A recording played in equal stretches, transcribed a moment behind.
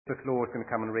Sister Laura is going to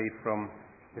come and read from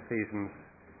Ephesians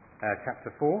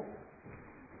chapter 4,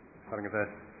 starting at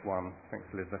verse 1. Thanks,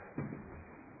 Elizabeth.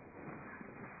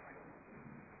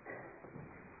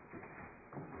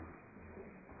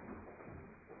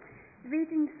 The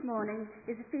reading this morning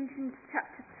is Ephesians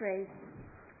chapter 3,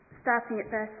 starting at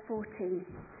verse 14,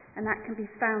 and that can be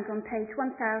found on page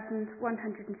 1175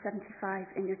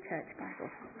 in your church Bible.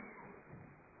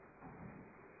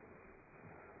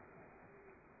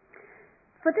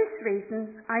 For this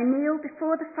reason I kneel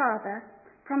before the Father,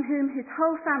 from whom his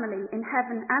whole family in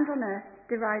heaven and on earth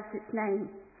derives its name.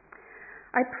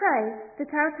 I pray that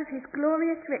out of his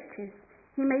glorious riches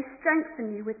he may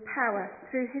strengthen you with power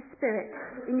through his Spirit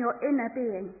in your inner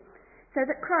being, so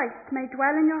that Christ may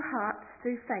dwell in your hearts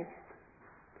through faith.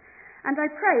 And I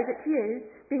pray that you,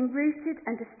 being rooted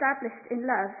and established in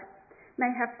love,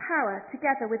 may have power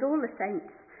together with all the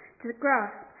saints to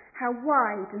grasp how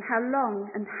wide and how long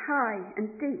and high and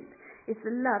deep is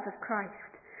the love of Christ,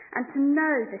 and to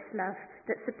know this love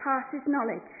that surpasses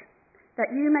knowledge, that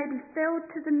you may be filled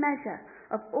to the measure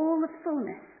of all the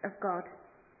fullness of God.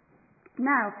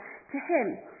 Now, to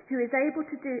him who is able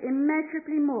to do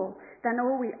immeasurably more than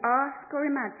all we ask or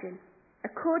imagine,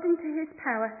 according to his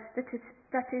power that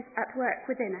is at work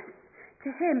within us,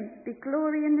 to him be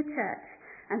glory in the church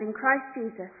and in Christ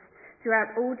Jesus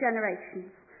throughout all generations,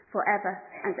 forever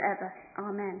and ever.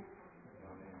 Amen.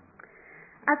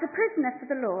 As a prisoner for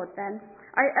the Lord, then,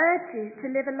 I urge you to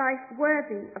live a life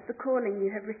worthy of the calling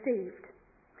you have received.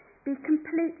 Be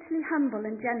completely humble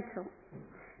and gentle.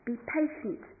 Be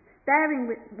patient, bearing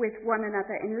with one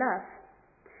another in love.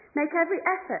 Make every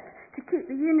effort to keep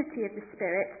the unity of the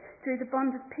Spirit through the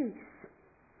bond of peace.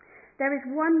 There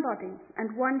is one body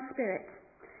and one Spirit,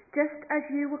 just as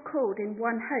you were called in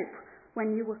one hope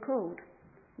when you were called.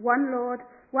 One Lord,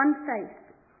 one faith,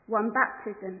 one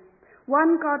baptism,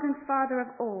 one God and Father of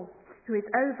all, who is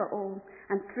over all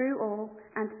and through all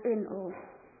and in all.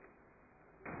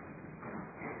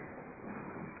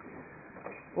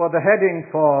 Well, the heading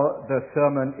for the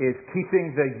sermon is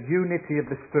Keeping the Unity of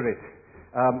the Spirit.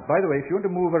 By the way, if you want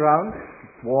to move around,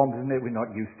 it's warm, isn't it? We're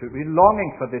not used to it. We're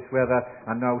longing for this weather,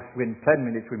 and now in 10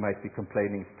 minutes we might be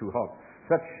complaining it's too hot.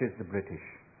 Such is the British.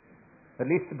 At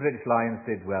least the British Lions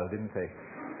did well, didn't they?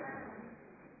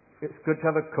 It's good to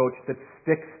have a coach that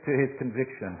sticks to his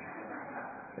convictions.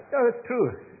 No, it's true.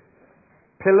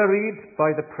 Pilloried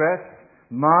by the press,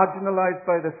 marginalized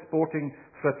by the sporting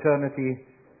fraternity,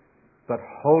 but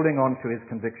holding on to his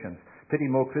convictions. Pity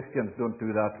more Christians don't do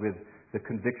that with the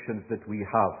convictions that we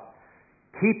have.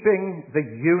 Keeping the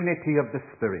unity of the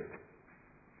Spirit.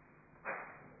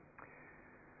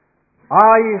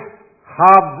 I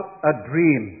have a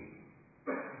dream.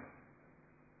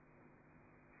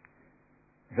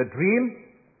 The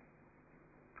dream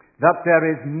that there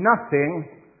is nothing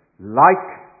like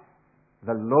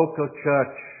the local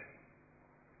church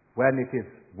when it is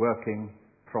working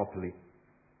properly.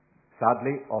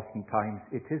 Sadly, oftentimes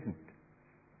it isn't.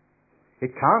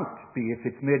 It can't be if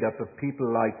it's made up of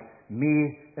people like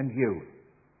me and you.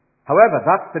 However,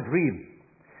 that's the dream.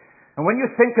 And when you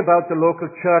think about the local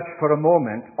church for a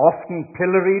moment, often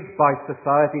pilloried by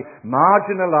society,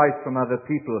 marginalized from other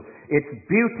people, its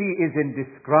beauty is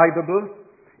indescribable,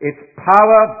 its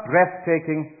power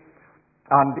breathtaking,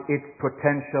 and its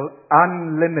potential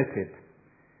unlimited.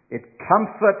 It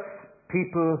comforts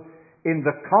people in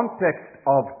the context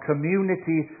of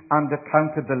community and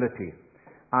accountability,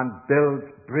 and builds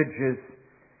bridges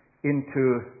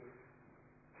into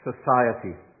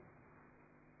society.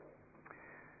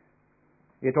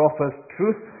 It offers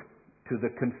truth to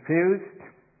the confused,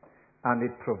 and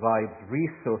it provides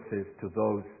resources to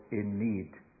those in need,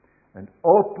 and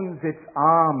opens its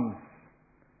arms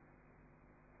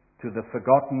to the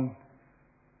forgotten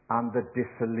and the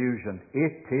disillusioned.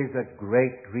 It is a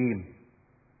great dream.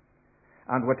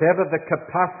 And whatever the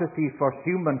capacity for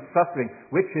human suffering,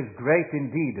 which is great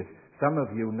indeed, as some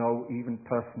of you know even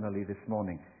personally this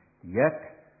morning,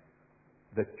 yet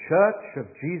the Church of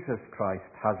Jesus Christ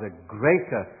has a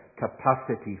greater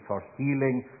capacity for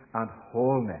healing and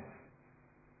wholeness.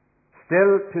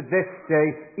 Still to this day,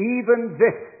 even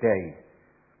this day,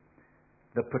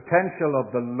 the potential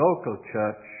of the local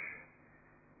church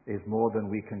is more than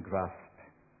we can grasp.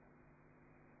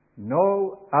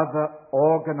 No other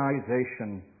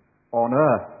organization on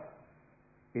earth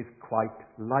is quite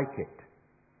like it.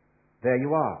 There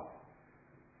you are.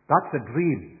 That's a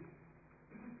dream.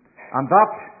 And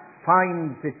that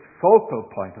finds its focal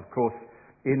point, of course,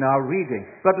 in our reading.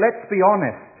 But let's be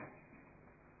honest.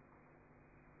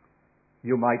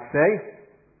 You might say,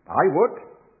 I would,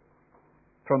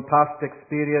 from past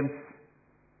experience,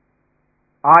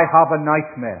 I have a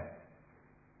nightmare.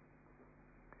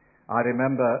 I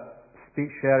remember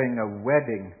sharing a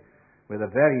wedding with a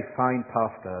very fine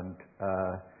pastor, and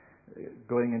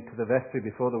going into the vestry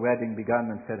before the wedding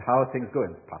began and said, "How are things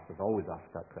going?" Pastors always ask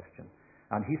that question.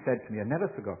 And he said to me, I never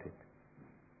forgot it,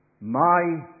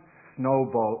 "My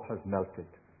snowball has melted."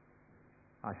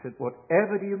 I said,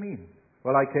 "Whatever do you mean?"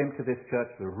 Well, I came to this church,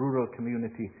 the rural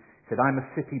community. He said, "I'm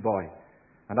a city boy.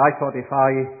 And I thought if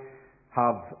I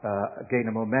have gain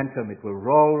a momentum, it will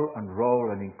roll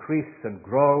and increase and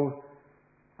grow.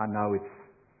 And now it's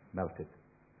melted."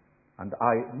 And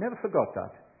I never forgot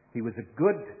that. He was a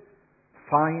good,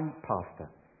 fine pastor.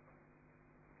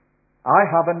 I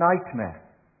have a nightmare.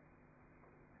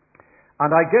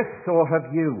 And I guess so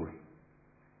have you.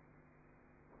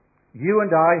 You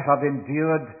and I have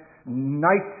endured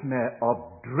nightmare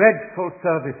of dreadful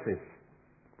services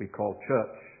we call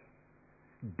church,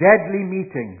 deadly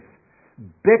meetings,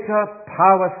 bitter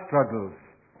power struggles,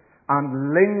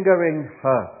 and lingering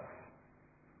hurts.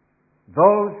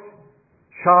 Those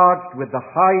charged with the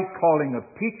high calling of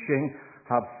teaching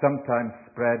have sometimes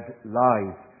spread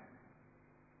lies.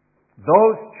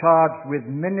 Those charged with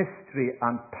ministry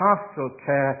and pastoral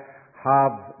care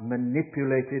have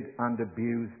manipulated and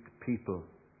abused people.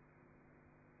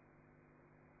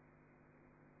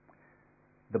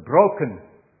 The broken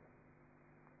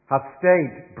have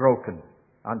stayed broken,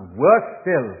 and worse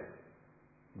still,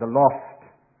 the lost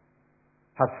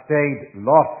have stayed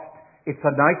lost. It's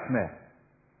a nightmare.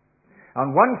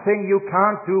 And one thing you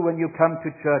can't do when you come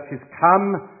to church is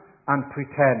come and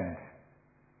pretend.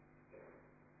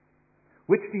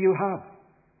 Which do you have?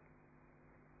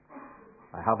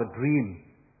 I have a dream.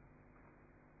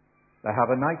 I have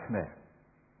a nightmare.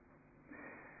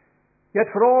 Yet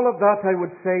for all of that, I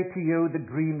would say to you, the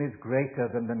dream is greater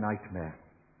than the nightmare.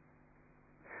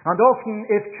 And often,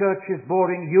 if church is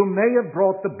boring, you may have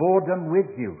brought the boredom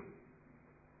with you.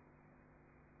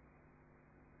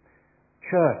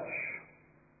 Church,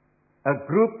 a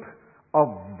group of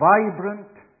vibrant,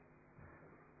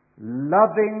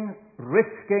 loving,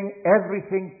 risking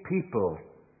everything people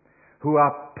who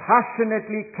are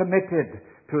passionately committed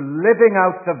to living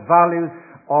out the values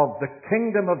of the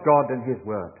kingdom of God and His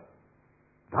Word.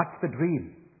 That's the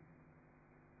dream.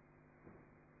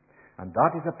 And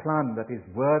that is a plan that is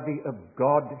worthy of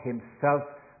God Himself,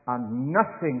 and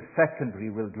nothing secondary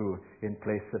will do in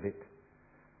place of it.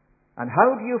 And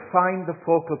how do you find the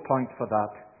focal point for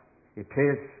that? It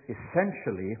is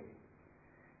essentially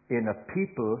in a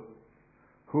people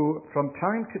who from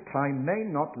time to time may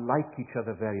not like each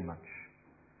other very much.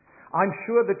 I'm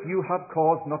sure that you have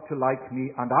cause not to like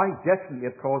me, and I definitely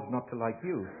have cause not to like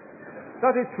you.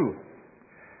 That is true.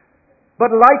 But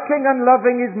liking and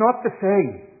loving is not the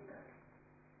same.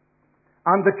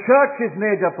 And the church is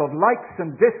made up of likes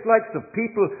and dislikes of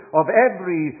people of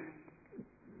every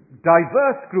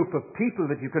diverse group of people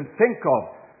that you can think of.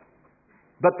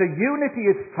 But the unity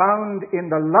is found in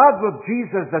the love of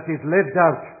Jesus that is lived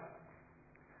out.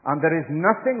 And there is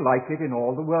nothing like it in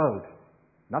all the world.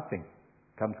 Nothing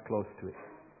comes close to it.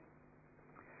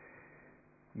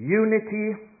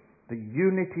 Unity, the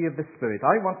unity of the Spirit.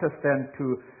 I want us then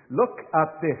to look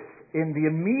at this in the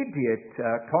immediate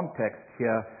context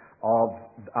here of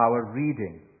our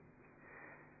reading.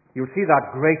 You'll see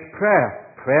that great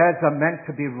prayer. Prayers are meant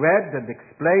to be read and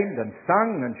explained and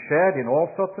sung and shared in all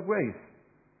sorts of ways.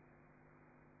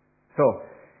 So,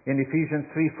 in Ephesians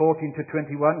 3:14 to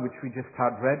 21, which we just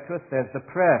had read to us, there's the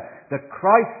prayer that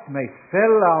Christ may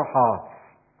fill our hearts.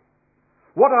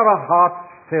 What are our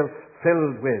hearts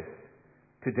filled with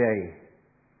today?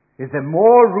 Is there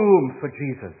more room for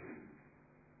Jesus?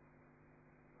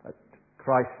 That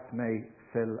Christ may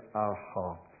fill our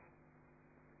hearts.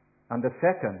 And the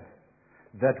second,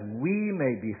 that we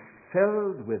may be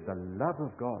filled with the love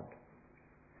of God.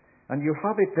 And you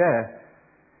have it there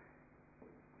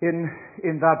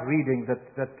in that reading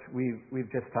that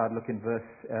we've just had. Look in verse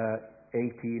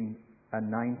 18 and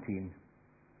 19.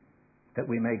 That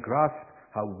we may grasp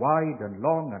how wide and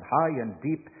long and high and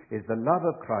deep is the love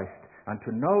of Christ, and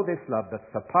to know this love that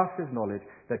surpasses knowledge,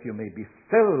 that you may be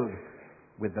filled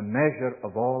with the measure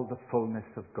of all the fullness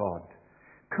of God.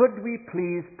 Could we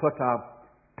please put our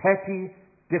petty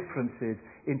differences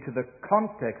into the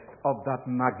context of that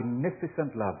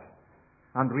magnificent love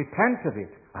and repent of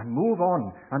it and move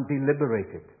on and be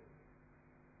liberated?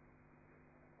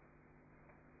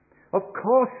 Of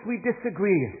course we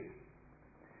disagree.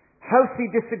 Healthy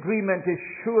disagreement is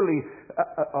surely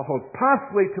a whole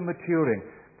pathway to maturing.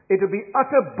 It would be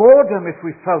utter boredom if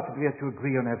we felt that we had to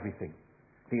agree on everything.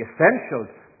 The essentials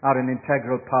are an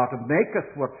integral part of make us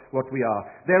what we are.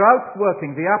 Their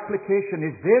outworking, the application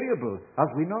is variable, as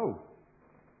we know.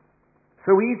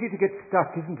 So easy to get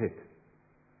stuck, isn't it?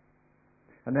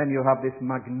 And then you have this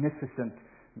magnificent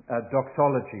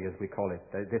doxology, as we call it,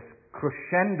 this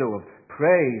crescendo of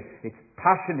praise. It's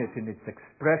passionate in its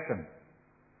expression,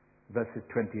 verses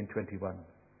 20 and 21.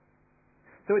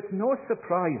 So it's no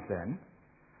surprise then,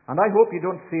 and I hope you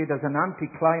don't see it as an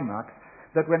anticlimax,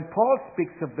 that when Paul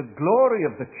speaks of the glory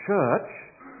of the church,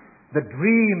 the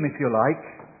dream, if you like,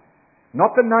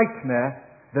 not the nightmare,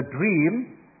 the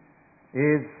dream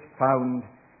is found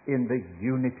in the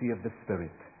unity of the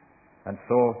Spirit. And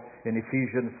so in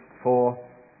Ephesians 4,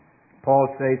 Paul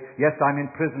says, yes, I'm in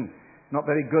prison, not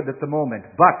very good at the moment,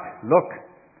 but look,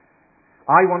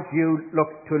 I want you,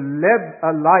 to live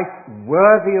a life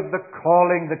worthy of the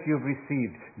calling that you've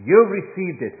received. You've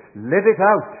received it. Live it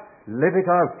out. Live it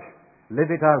out. Live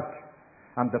it out.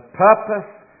 And the purpose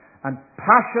and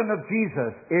passion of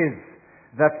Jesus is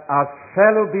that as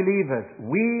fellow believers,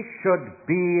 we should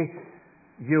be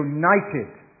united,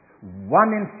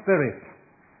 one in spirit.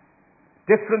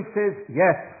 Differences,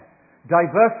 yes.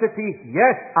 Diversity,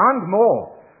 yes, and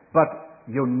more. But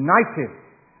united,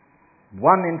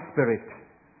 one in spirit.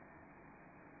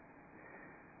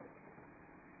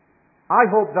 I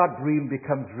hope that dream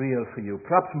becomes real for you,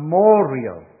 perhaps more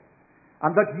real.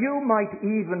 And that you might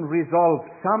even resolve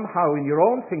somehow in your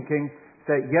own thinking,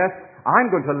 say, yes,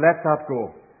 I'm going to let that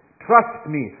go.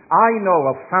 Trust me, I know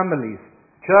of families,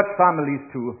 church families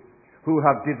too, who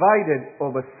have divided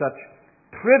over such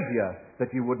trivia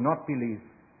that you would not believe.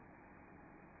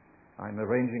 I'm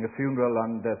arranging a funeral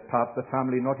and part of the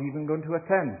family not even going to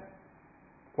attend.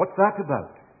 What's that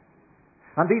about?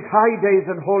 And these high days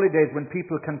and holy days when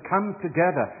people can come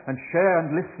together and share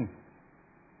and listen.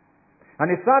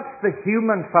 And if that's the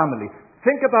human family,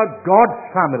 think about God's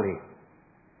family.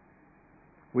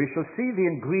 We shall see the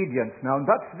ingredients now, and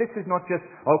this is not just,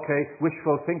 okay,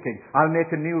 wishful thinking. I'll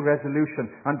make a new resolution,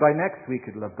 and by next week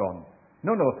it'll have gone.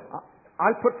 No,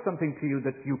 I'll put something to you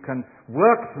that you can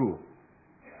work through,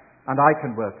 and I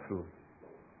can work through.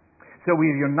 So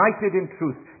we're united in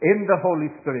truth, in the Holy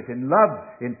Spirit, in love,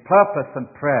 in purpose and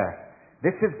prayer.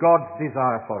 This is God's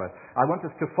desire for us. I want us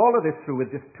to follow this through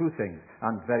with just two things,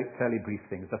 and very fairly brief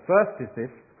things. The first is this,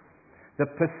 the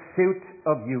pursuit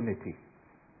of unity.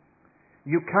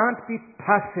 You can't be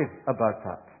passive about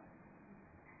that.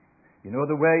 You know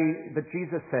the way that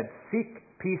Jesus said, seek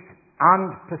peace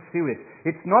and pursue it.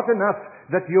 It's not enough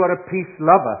that you are a peace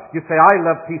lover. You say, I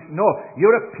love peace. No,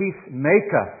 you're a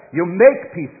peacemaker. You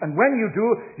make peace, and when you do,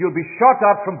 you'll be shot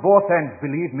at from both ends,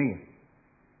 believe me.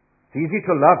 It's easy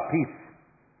to love peace.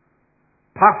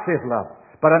 Passive love.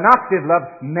 But an active love,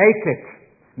 make it.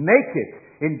 Make it.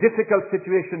 In difficult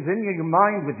situations in your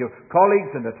mind with your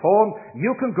colleagues and at home,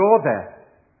 you can go there.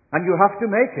 And you have to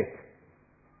make it.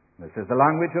 This is the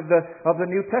language of the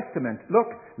New Testament.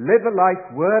 Look, live a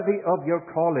life worthy of your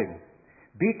calling.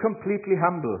 Be completely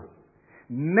humble.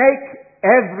 Make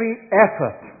every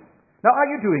effort. Now, are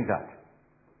you doing that?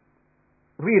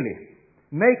 Really?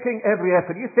 Making every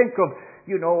effort. You think of,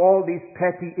 all these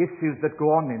petty issues that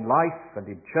go on in life and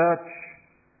in church,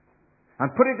 and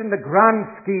put it in the grand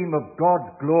scheme of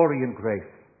God's glory and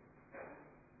grace.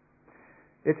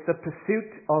 It's the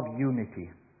pursuit of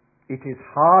unity. It is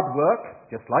hard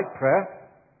work, just like prayer,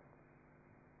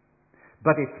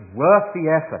 but it's worth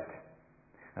the effort.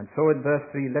 And so in verse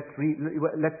 3,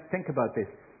 let's think about this.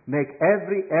 Make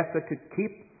every effort to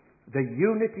keep the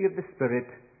unity of the Spirit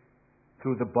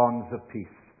through the bonds of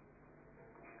peace.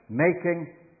 Making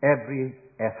every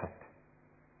effort.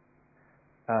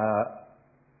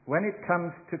 When it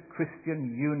comes to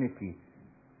Christian unity,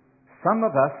 some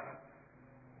of us,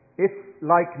 if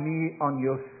like me on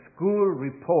your school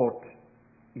report,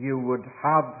 you would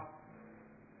have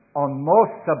on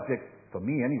most subjects, for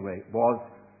me anyway, was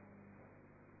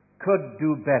could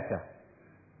do better.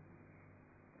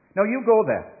 Now you go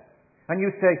there and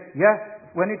you say,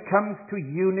 when it comes to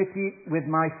unity with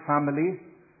my family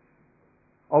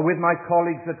or with my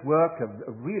colleagues at work,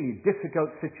 a really difficult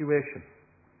situation,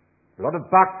 a lot of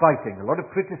backbiting, a lot of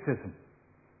criticism,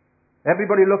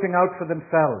 everybody looking out for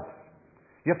themselves.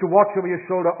 You have to watch over your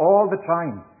shoulder all the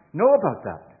time. Know about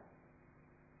that.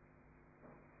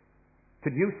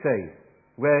 Could you say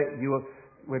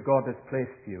where God has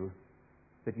placed you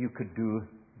that you could do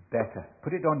better?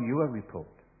 Put it on your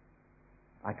report.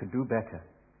 I could do better.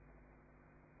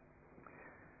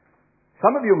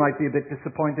 Some of you might be a bit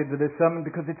disappointed with this sermon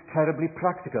because it's terribly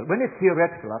practical. When it's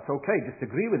theoretical, that's okay. Just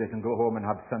agree with it and go home and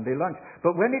have Sunday lunch.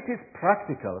 But when it is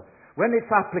practical, when its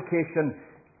application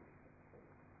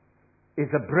is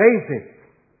abrasive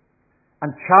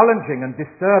and challenging and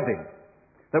disturbing,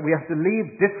 that we have to live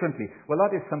differently. Well,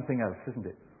 that is something else, isn't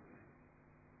it?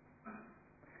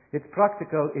 It's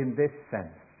practical in this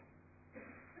sense.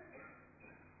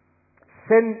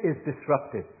 Sin is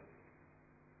disruptive.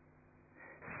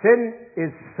 Sin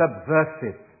is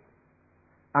subversive.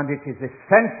 And it is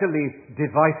essentially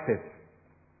divisive.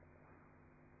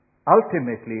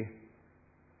 Ultimately,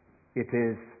 it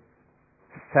is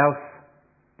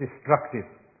self-destructive.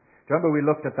 Remember, we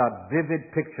looked at that vivid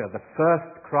picture, the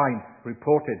first crime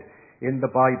reported in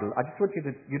the Bible. I just want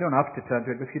you don't have to turn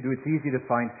to it, but if you do, it's easy to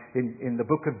find in the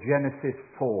book of Genesis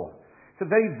 4. It's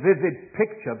a very vivid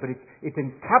picture, but it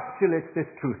encapsulates this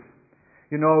truth.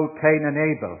 You know, Cain and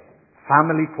Abel,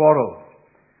 family quarrels,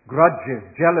 grudges,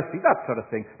 jealousy, that sort of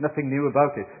thing. Nothing new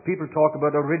about it. People talk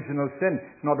about original sin.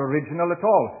 It's not original at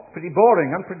all. It's pretty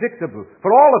boring, unpredictable,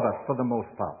 for all of us, for the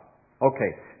most part.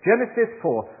 Okay, Genesis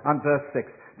 4 and verse 6.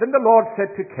 Then the Lord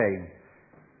said to Cain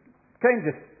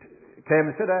just came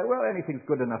and said, well, anything's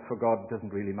good enough for God, it doesn't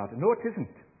really matter. No, it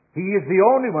isn't. He is the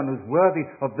only one who's worthy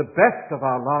of the best of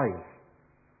our lives.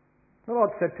 The Lord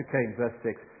said to Cain, verse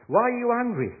 6, why are you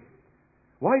angry?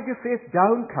 Why is your face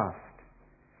downcast?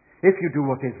 If you do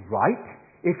what is right,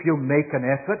 if you make an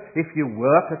effort, if you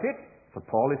work at it, that's what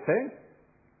Paul is saying,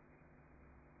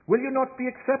 will you not be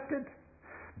accepted?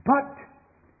 But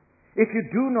if you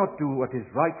do not do what is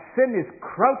right, sin is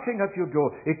crouching at your door.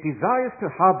 It desires to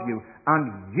have you,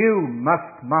 and you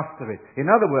must master it. In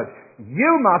other words,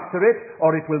 you master it,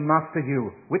 or it will master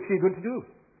you. Which are you going to do?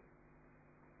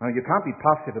 Now, you can't be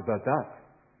passive about that.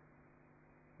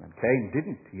 And Cain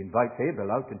didn't. He invites Abel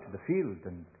out into the field,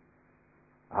 and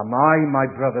am I my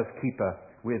brother's keeper,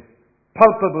 with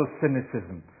palpable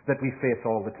cynicism that we face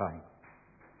all the time.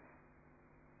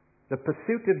 The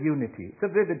pursuit of unity. It's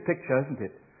a vivid picture, isn't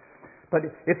it? But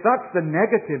if that's the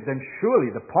negative, then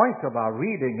surely the point of our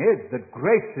reading is that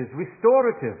grace is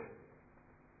restorative.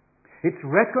 It's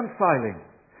reconciling.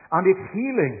 And it's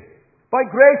healing. By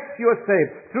grace you are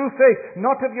saved. Through faith,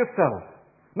 not of yourself.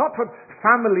 Not for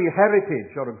family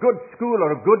heritage, or a good school,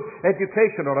 or a good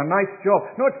education, or a nice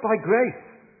job. No, it's by grace.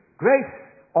 Grace,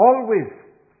 always.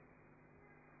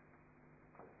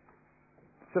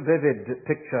 It's a vivid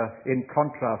picture in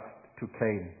contrast to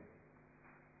Cain.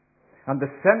 And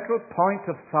the central point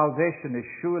of salvation is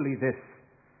surely this,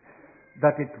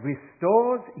 that it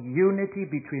restores unity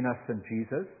between us and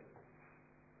Jesus,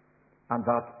 and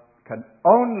that can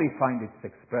only find its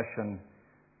expression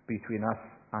between us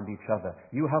and each other.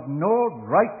 You have no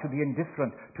right to be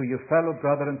indifferent to your fellow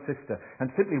brother and sister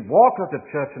and simply walk out of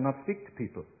church and not speak to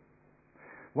people.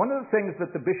 One of the things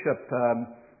that the Bishop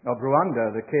of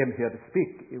Rwanda that came here to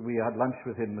speak, we had lunch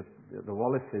with him at the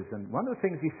Wallaces, and one of the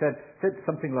things he said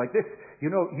something like this, you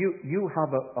know, you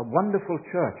have a wonderful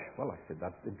church. Well, I said,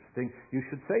 that's interesting, you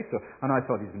should say so. And I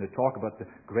thought he was going to talk about the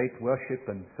great worship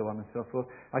and so on and so forth.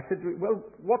 I said, well,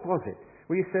 what was it?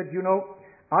 Well, he said, you know,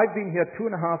 I've been here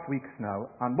 2.5 weeks now,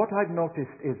 and what I've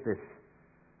noticed is this,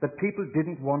 that people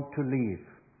didn't want to leave.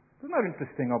 Isn't that an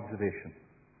interesting observation?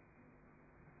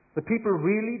 The people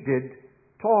really did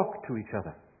talk to each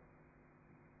other.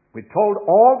 We're told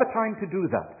all the time to do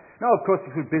that. Now, of course,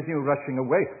 if we're busy or rushing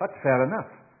away, that's fair enough.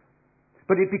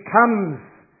 But it becomes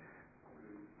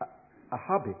a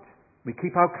habit. We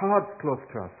keep our cards close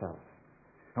to ourselves.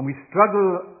 And we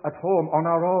struggle at home on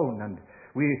our own. And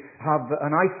we have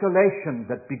an isolation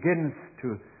that begins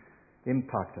to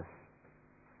impact us.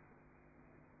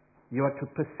 You are to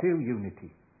pursue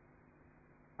unity.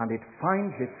 And it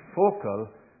finds its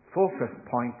focus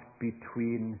point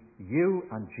between you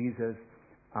and Jesus,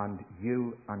 and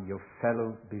you and your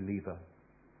fellow believer.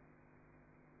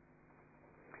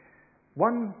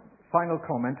 One final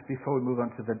comment before we move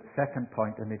on to the second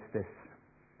point, and it's this.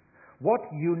 What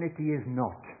unity is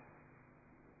not?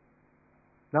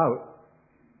 Now,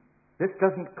 this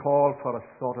doesn't call for a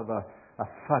sort of a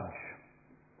fudge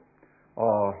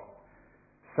or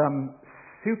some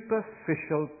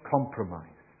superficial compromise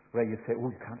where you say,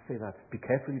 oh, you can't say that. Be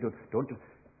careful you don't do.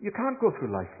 You can't go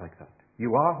through life like that.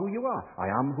 You are who you are.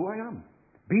 I am who I am.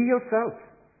 Be yourself.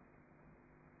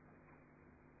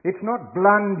 It's not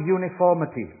bland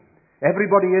uniformity.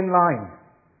 Everybody in line.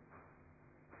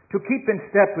 To keep in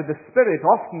step with the Spirit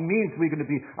often means we're going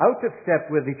to be out of step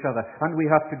with each other, and we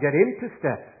have to get into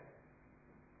step.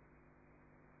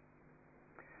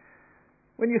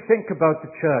 When you think about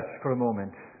the church for a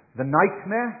moment, the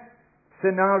nightmare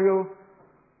scenario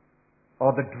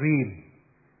or the dream,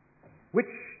 which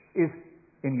is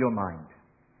in your mind?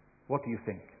 What do you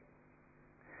think?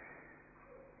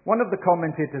 One of the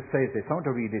commentators says this. I want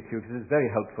to read it to you because it's very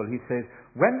helpful. He says,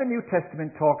 when the New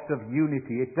Testament talks of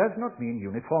unity, it does not mean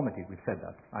uniformity. We've said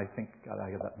that. I think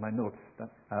I have that in my notes.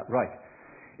 Right.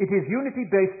 It is unity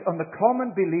based on the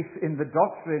common belief in the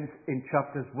doctrines in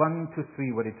chapters 1 to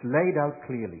 3, where it's laid out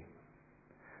clearly.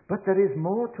 But there is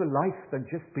more to life than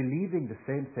just believing the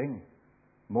same thing.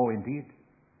 More indeed.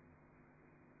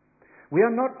 We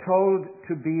are not told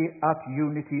to be at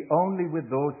unity only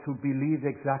with those who believe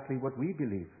exactly what we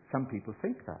believe. Some people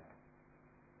think that.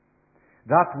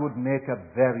 That would make a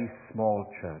very small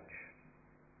church.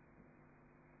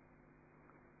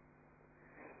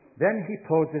 Then he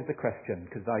poses the question,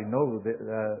 because I know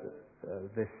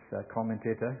this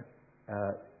commentator,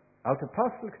 out of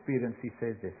personal experience he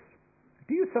says this.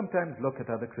 Do you sometimes look at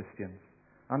other Christians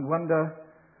and wonder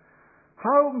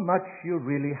how much you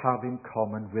really have in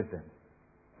common with them?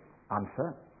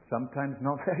 Answer, sometimes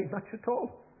not very much at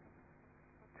all.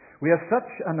 We are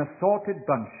such an assorted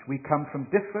bunch. We come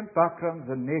from different backgrounds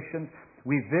and nations.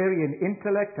 We vary in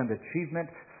intellect and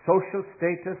achievement, social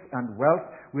status and wealth.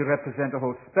 We represent a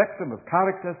whole spectrum of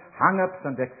characters, hang-ups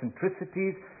and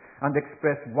eccentricities, and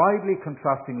express widely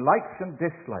contrasting likes and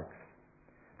dislikes.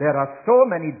 There are so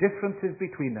many differences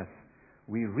between us.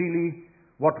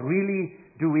 What really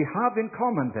do we have in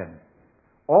common then?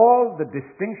 All the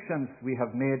distinctions we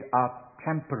have made are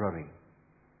temporary.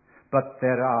 But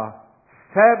there are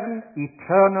 7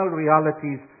 eternal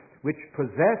realities which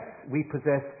we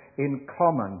possess in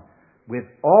common with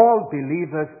all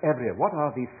believers everywhere. What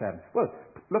are these 7? Well,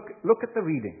 look at the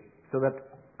reading so that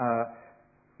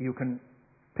you can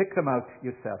pick them out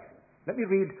yourself. Let me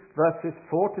read verses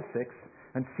 4 to 6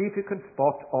 and see if you can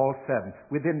spot all 7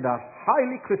 within that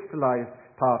highly crystallized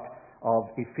part of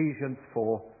Ephesians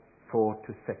 4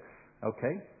 to 6.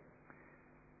 Okay?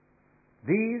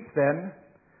 These then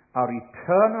are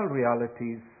eternal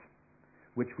realities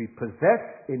which we possess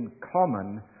in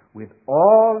common with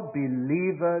all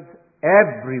believers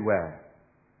everywhere.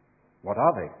 What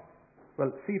are they?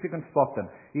 Well, see if you can spot them.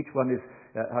 Each one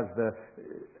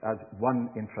has one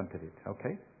in front of it.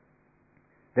 Okay?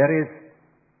 There is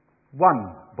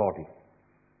one body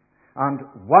and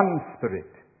one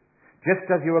Spirit. Just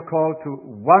as you were called to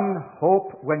one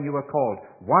hope when you were called,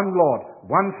 one Lord,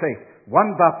 one faith,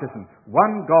 one baptism,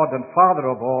 one God and Father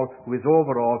of all, who is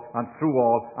over all and through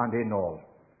all and in all.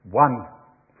 One.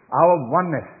 Our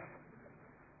oneness.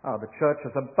 The church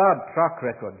has a bad track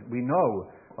record, we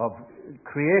know, of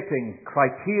creating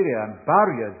criteria and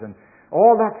barriers and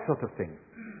all that sort of thing.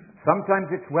 Sometimes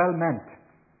it's well meant.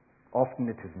 Often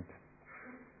it isn't.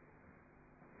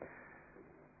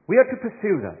 We are to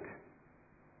pursue that.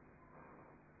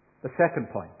 The second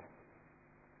point.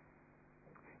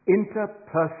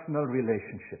 Interpersonal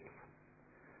relationships.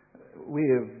 We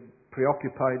are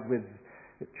preoccupied with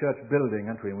church building,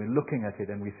 aren't we? And we're looking at it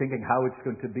and we're thinking how it's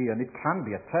going to be, and it can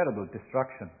be a terrible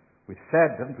distraction. We've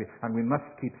said, haven't we? And we must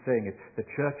keep saying it. The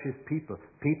church is people.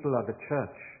 People are the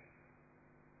church.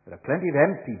 There are plenty of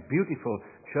empty, beautiful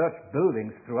church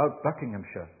buildings throughout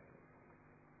Buckinghamshire.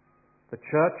 The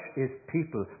church is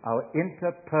people. Our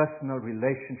interpersonal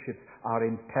relationships are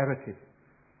imperative.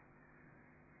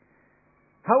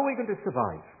 How are we going to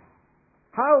survive?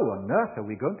 How on earth are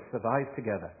we going to survive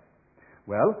together?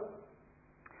 Well,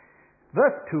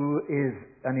 verse 2 is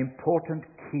an important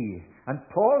key. And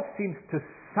Paul seems to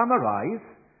summarize,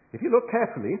 if you look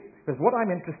carefully, because what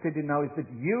I'm interested in now is that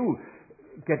you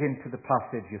get into the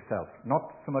passage yourself,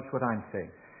 not so much what I'm saying.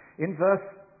 In verse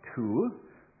 2,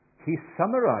 he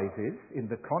summarizes, in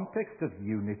the context of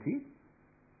unity,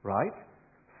 right,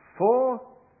 4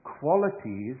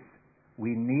 qualities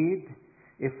we need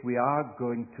if we are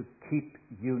going to keep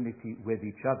unity with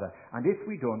each other. And if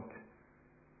we don't,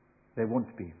 there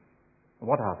won't be.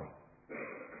 What are they?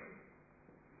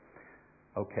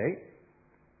 Okay.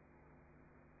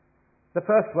 The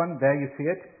first one, there you see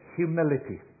it,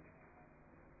 humility.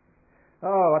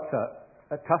 Oh, that's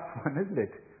a tough one, isn't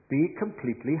it? Be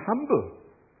completely humble.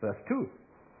 Verse 2.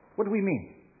 What do we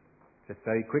mean? Just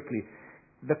very quickly.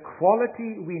 The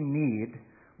quality we need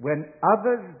when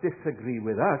others disagree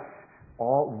with us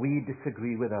or we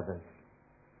disagree with others.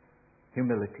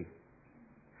 Humility.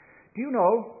 Do you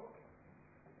know,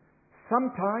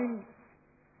 sometimes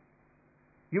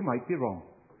you might be wrong.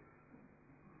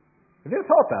 Have you ever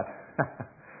thought that?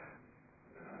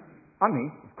 And me,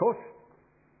 of course.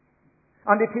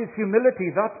 And it is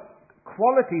humility, that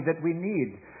quality that we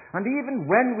need. And even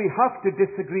when we have to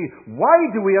disagree, why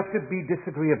do we have to be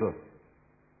disagreeable?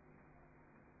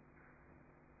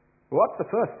 Well, that's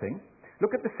the first thing.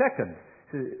 Look at the second.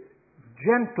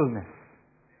 Gentleness.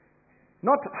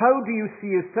 Not how do you see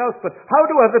yourself, but how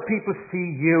do other people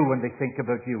see you when they think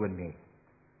about you and me?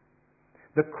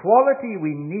 The quality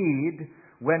we need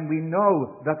when we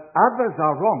know that others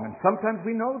are wrong, and sometimes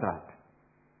we know that,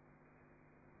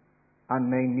 and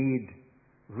may need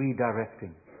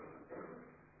redirecting.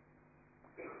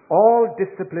 All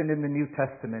discipline in the New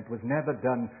Testament was never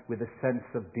done with a sense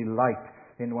of delight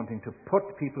in wanting to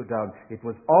put people down. It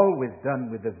was always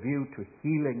done with a view to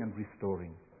healing and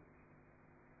restoring.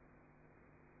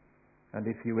 And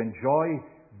if you enjoy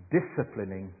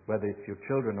disciplining, whether it's your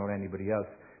children or anybody else,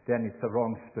 then it's the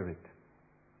wrong spirit.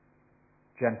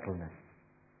 Gentleness.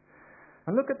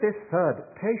 And look at this third,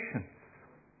 patience.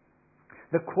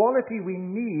 The quality we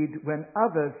need when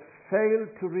others fail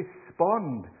to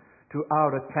respond to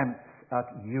our attempts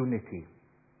at unity.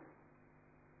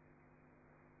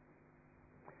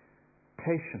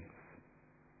 Patience.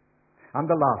 And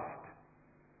the last,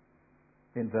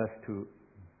 in verse 2,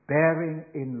 bearing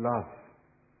in love.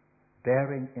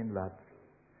 Bearing in love.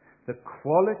 The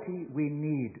quality we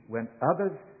need when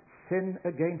others sin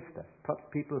against us. Perhaps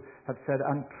people have said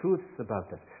untruths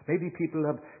about us. Maybe people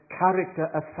have character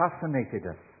assassinated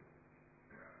us.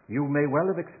 You may well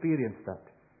have experienced that.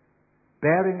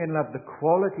 Bearing in love, the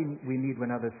quality we need when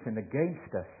others sin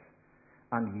against us,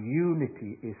 and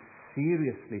unity is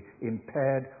seriously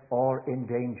impaired or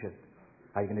endangered.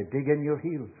 Are you going to dig in your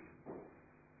heels?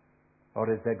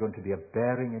 Or is there going to be a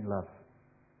bearing in love?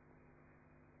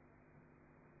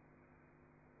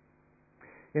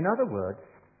 In other words,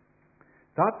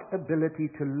 that ability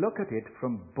to look at it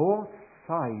from both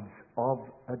sides of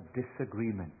a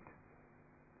disagreement.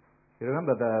 You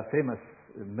remember the famous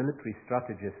military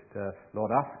strategist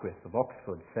Lord Asquith of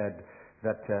Oxford said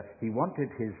that he wanted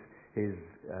his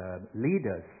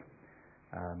leaders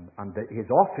and his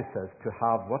officers to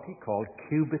have what he called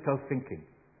cubital thinking.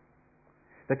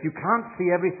 That you can't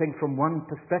see everything from one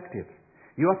perspective.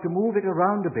 You have to move it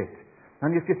around a bit.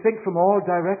 And you have to think from all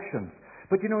directions.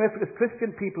 But you know, as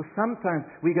Christian people, sometimes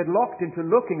we get locked into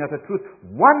looking at a truth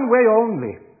one way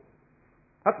only.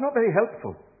 That's not very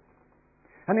helpful.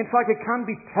 And in fact, it can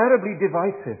be terribly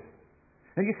divisive.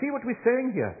 And you see what we're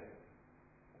saying here?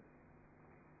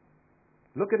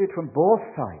 Look at it from both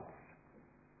sides.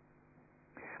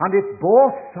 And if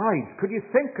both sides, could you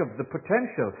think of the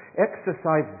potential,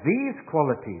 exercise these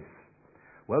qualities?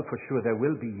 Well, for sure there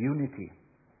will be unity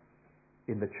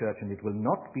in the church and it will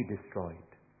not be destroyed.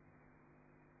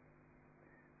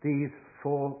 These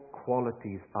four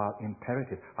qualities are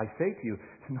imperative. I say to you,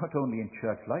 not only in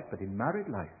church life, but in married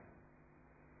life.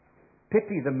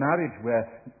 Pity the marriage where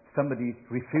somebody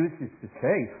refuses to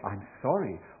say, I'm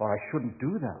sorry, or I shouldn't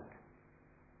do that,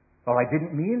 or I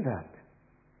didn't mean that.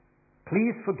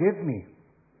 Please forgive me.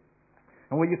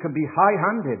 And where you can be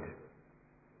high-handed.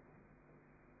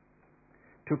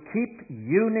 To keep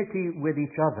unity with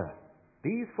each other.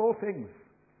 These four things.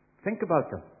 Think about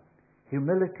them.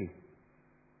 Humility,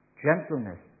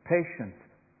 gentleness, patience,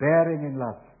 bearing in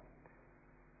love.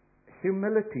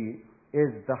 Humility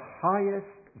is the highest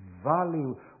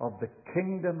value of the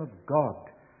kingdom of God,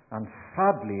 and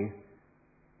sadly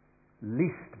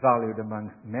least valued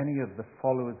amongst many of the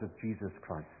followers of Jesus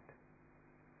Christ.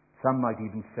 Some might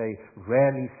even say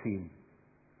rarely seen.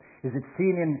 Is it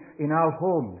seen in our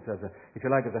homes as if you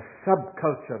like, as a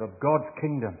subculture of God's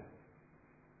kingdom?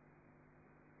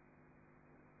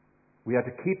 We are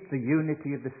to keep the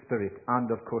unity of the Spirit,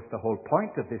 and of course the whole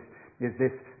point of this is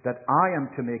this, that I am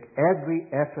to make every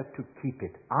effort to keep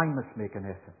it. I must make an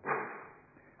effort.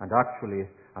 And actually,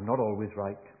 I'm not always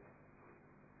right.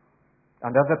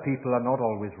 And other people are not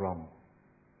always wrong.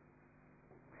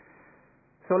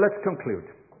 So let's conclude.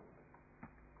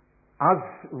 As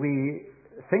we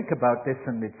think about this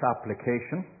and its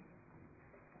application,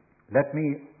 let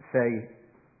me say,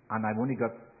 and I've only got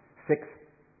 6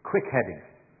 quick headings.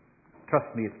 Trust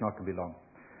me, it's not going to be long.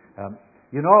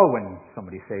 You know when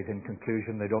somebody says in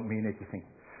conclusion they don't mean it, you think,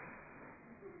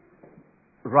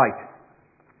 right,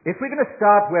 if we're going to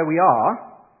start where we are,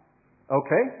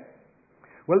 okay,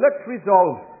 well let's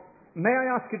resolve. May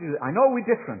I ask you to do that? I know we're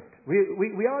different.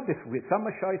 We are different. Some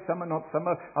are shy, some are not, some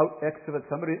are out extrovert,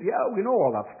 some are... Yeah, we know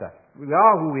all that stuff. We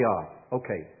are who we are.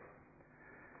 Okay.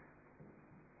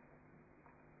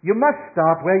 You must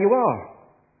start where you are.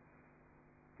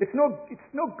 It's no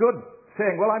good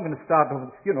saying, well, I'm going to start,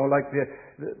 like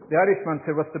the Irishman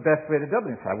said, what's the best way to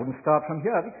Dublin? So I wouldn't start from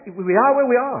here. We are where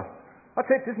we are.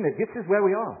 That's it, isn't it? This is where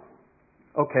we are.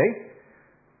 Okay.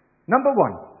 Number 1.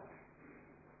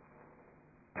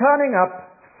 Turning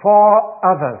up for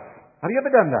others. Have you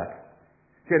ever done that?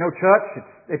 So, church,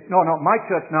 no, my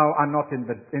church now, I'm not in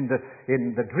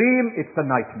the dream, it's the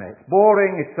nightmare. It's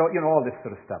boring, it's all this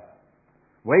sort of stuff.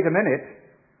 Wait a minute.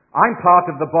 I'm part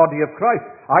of the body of Christ.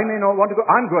 I may not want to go.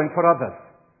 I'm going for others.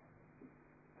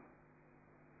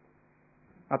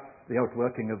 That's the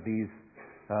outworking of these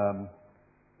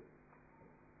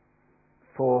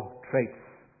 4 traits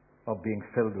of being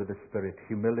filled with the Spirit: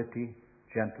 humility,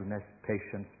 gentleness,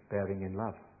 patience, bearing in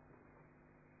love.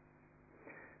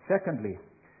 Secondly,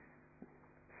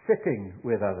 sitting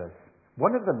with others.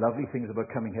 One of the lovely things about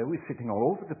coming here, we're sitting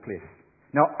all over the place.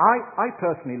 Now, I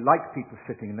personally like people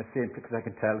sitting in the same place because I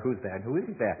can tell who's there and who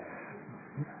isn't there.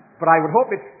 But I would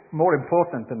hope it's more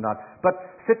important than that. But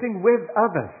sitting with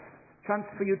others, chance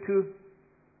for you to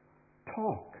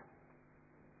talk.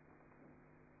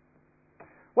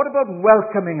 What about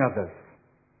welcoming others?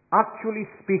 Actually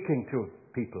speaking to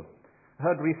people.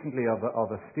 I heard recently of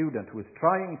a student who was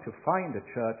trying to find a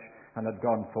church and had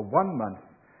gone for 1 month,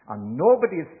 and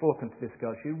nobody had spoken to this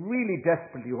girl. She really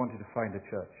desperately wanted to find a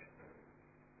church,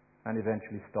 and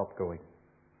eventually stopped going.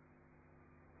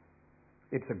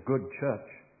 It's a good church.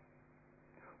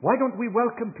 Why don't we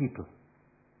welcome people?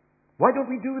 Why don't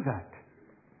we do that?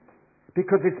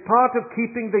 Because it's part of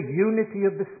keeping the unity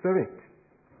of the Spirit.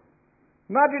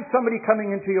 Imagine somebody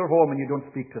coming into your home and you don't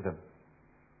speak to them.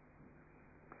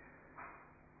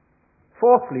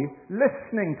 Fourthly,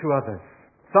 listening to others.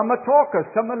 Some are talkers,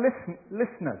 some are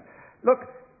listeners. Look,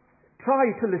 try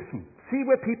to listen. See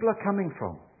where people are coming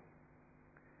from.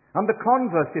 And the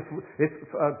converse, if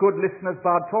good listeners,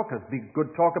 bad talkers, be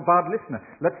good talker, bad listener.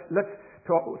 Let's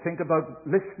think about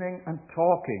listening and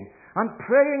talking and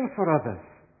praying for others.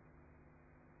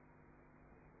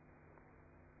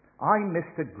 I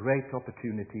missed a great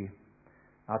opportunity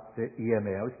at the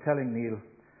EMA. I was telling Neil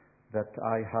that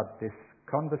I had this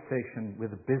conversation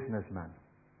with a businessman.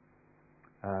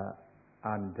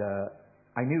 And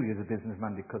I knew he was a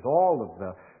businessman because all of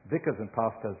the vicars and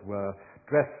pastors were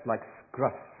dressed like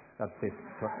scruffs at this.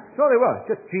 So they were,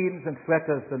 just jeans and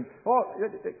sweaters and,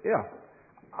 yeah.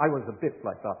 I was a bit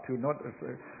like that too.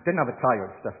 Didn't have a tie or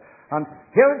stuff. And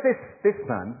here is this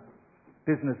man,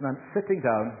 businessman, sitting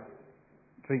down,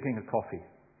 drinking a coffee.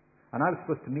 And I was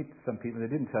supposed to meet some people. They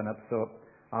didn't turn up, so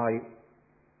I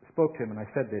spoke to him and I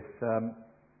said this.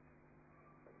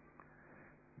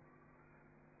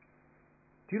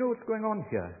 Do you know what's going on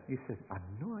here? He said, I have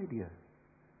no idea.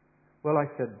 Well, I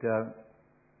said,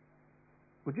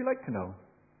 would you like to know?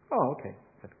 Oh, okay.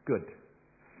 I said, good.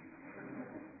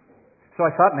 So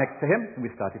I sat next to him and we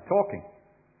started talking.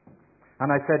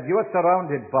 And I said, you are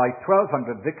surrounded by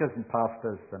 1,200 vicars and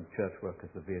pastors and church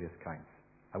workers of various kinds.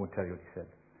 I won't tell you what he said.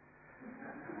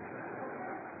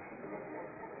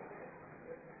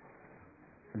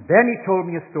 And then he told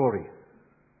me a story.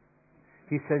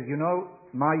 He says, you know,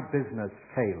 my business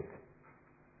failed.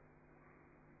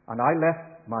 And I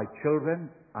left my children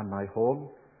and my home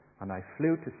and I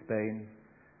flew to Spain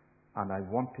and I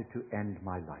wanted to end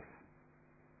my life.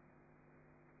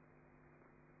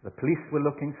 The police were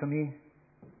looking for me.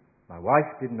 My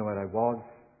wife didn't know where I was.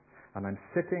 And I'm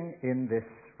sitting in this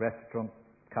restaurant,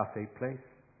 cafe place.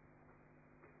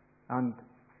 And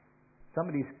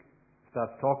somebody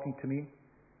starts talking to me.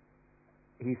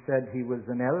 He said he was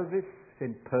an Elvis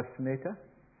impersonator.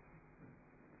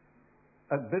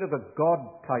 A bit of a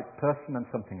God-type person and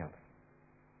something else.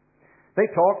 They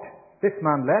talked. This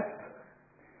man left.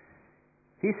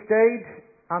 He stayed.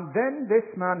 And then this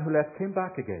man who left came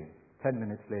back again 10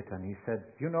 minutes later. And he said,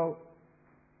 you know,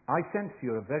 I sense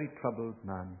you're a very troubled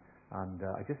man. And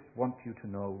I just want you to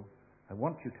know, I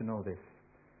want you to know this.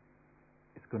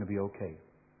 It's going to be okay.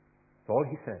 That's all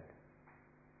he said.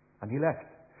 And he left.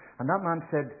 And that man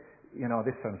said, you know,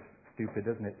 this sounds stupid,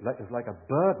 doesn't it? It was like a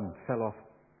burden fell off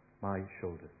my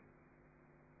shoulders.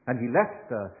 And he left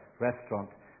the restaurant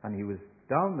and he was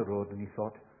down the road and he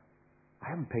thought, I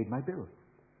haven't paid my bill.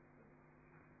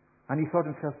 And he thought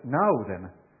to himself, now then,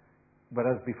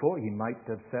 whereas before he might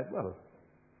have said, well,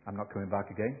 I'm not coming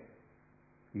back again.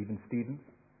 Even Stephen.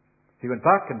 So he went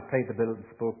back and paid the bill and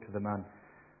spoke to the man.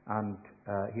 And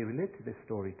he related this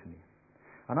story to me.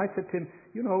 And I said to him,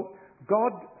 you know,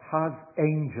 God has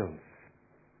angels.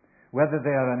 Whether they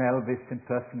are an Elvis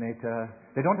impersonator,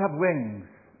 they don't have wings.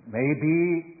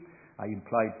 Maybe, I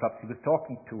implied perhaps he was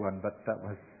talking to one, but that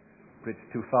was a bridge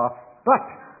too far. But,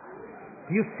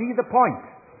 do you see the point?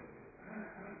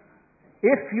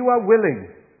 If you are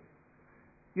willing,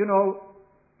 you know,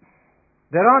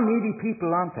 there are needy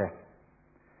people, aren't there?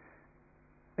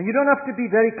 And you don't have to be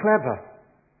very clever.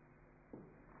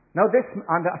 Now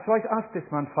and so I asked this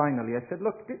man finally, I said,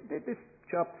 look, did this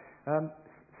chap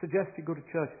suggest you go to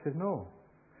church? He said, no.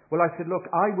 Well, I said, look,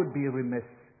 I would be remiss.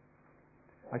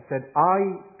 I said, I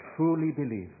truly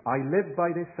believe. I live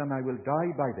by this and I will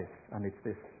die by this. And it's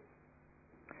this.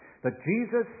 that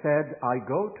Jesus said, I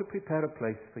go to prepare a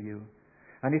place for you.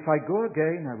 And if I go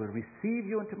again, I will receive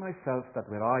you unto myself, that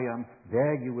where I am,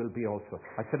 there you will be also.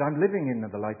 I said, I'm living in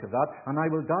the light of that, and I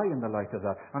will die in the light of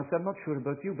that. And I said, I'm not sure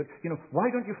about you, but,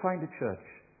 why don't you find a church?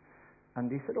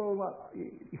 And he said, oh, well,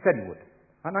 he said he would.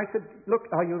 And I said, look,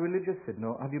 are you religious? He said,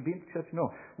 no. Have you been to church? No.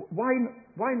 Why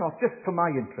not? Just for my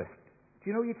interest. Do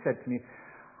you know what he said to me?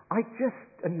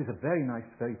 And he was a very nice,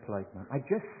 very polite man, I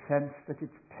just sense that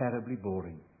it's terribly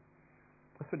boring.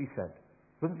 That's what he said.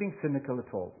 He wasn't being cynical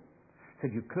at all. He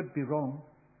said, you could be wrong.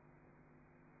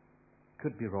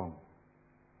 Could be wrong.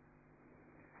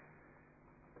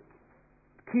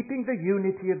 Keeping the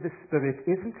unity of the Spirit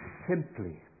isn't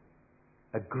simply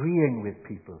agreeing with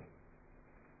people.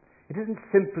 It isn't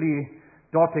simply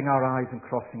dotting our I's and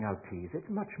crossing our T's. It's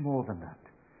much more than that.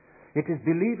 It is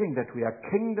believing that we are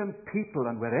kingdom people,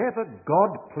 and wherever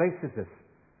God places us,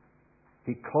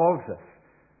 He calls us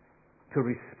to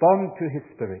respond to His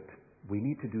Spirit. We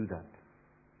need to do that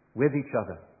with each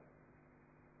other,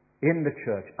 in the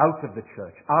church, out of the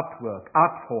church, at work,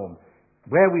 at home,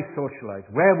 where we socialize,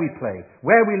 where we play,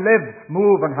 where we live,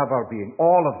 move and have our being,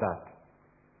 all of that.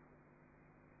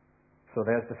 So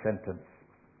there's the sentence.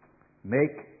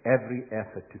 Make every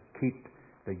effort to keep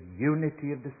the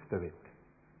unity of the Spirit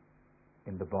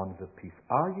in the bonds of peace.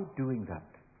 Are you doing that?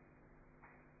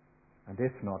 And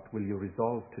if not, will you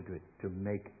resolve to do it, to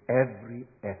make every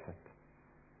effort?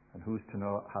 And who's to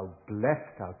know how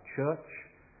blessed our church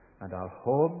and our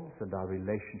homes and our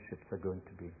relationships are going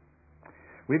to be.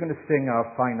 We're going to sing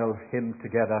our final hymn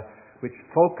together, which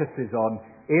focuses on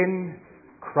In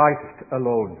Christ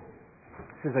Alone.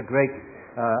 This is a great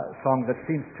song that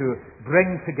seems to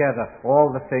bring together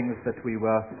all the things that we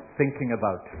were thinking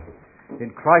about.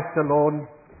 In Christ alone,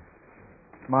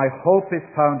 my hope is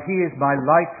found. He is my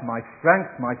light, my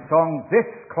strength, my song, this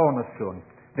cornerstone,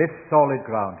 this solid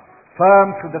ground,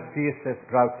 firm through the fiercest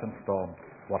droughts and storms.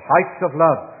 What heights of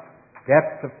love,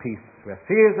 depths of peace, where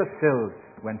fears are stilled,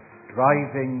 when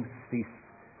strivings cease,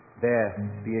 there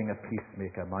being a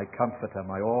peacemaker, my comforter,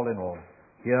 my all in all,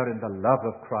 here in the love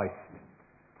of Christ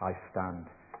I stand.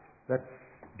 Let's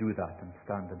do that and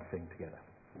stand and sing together.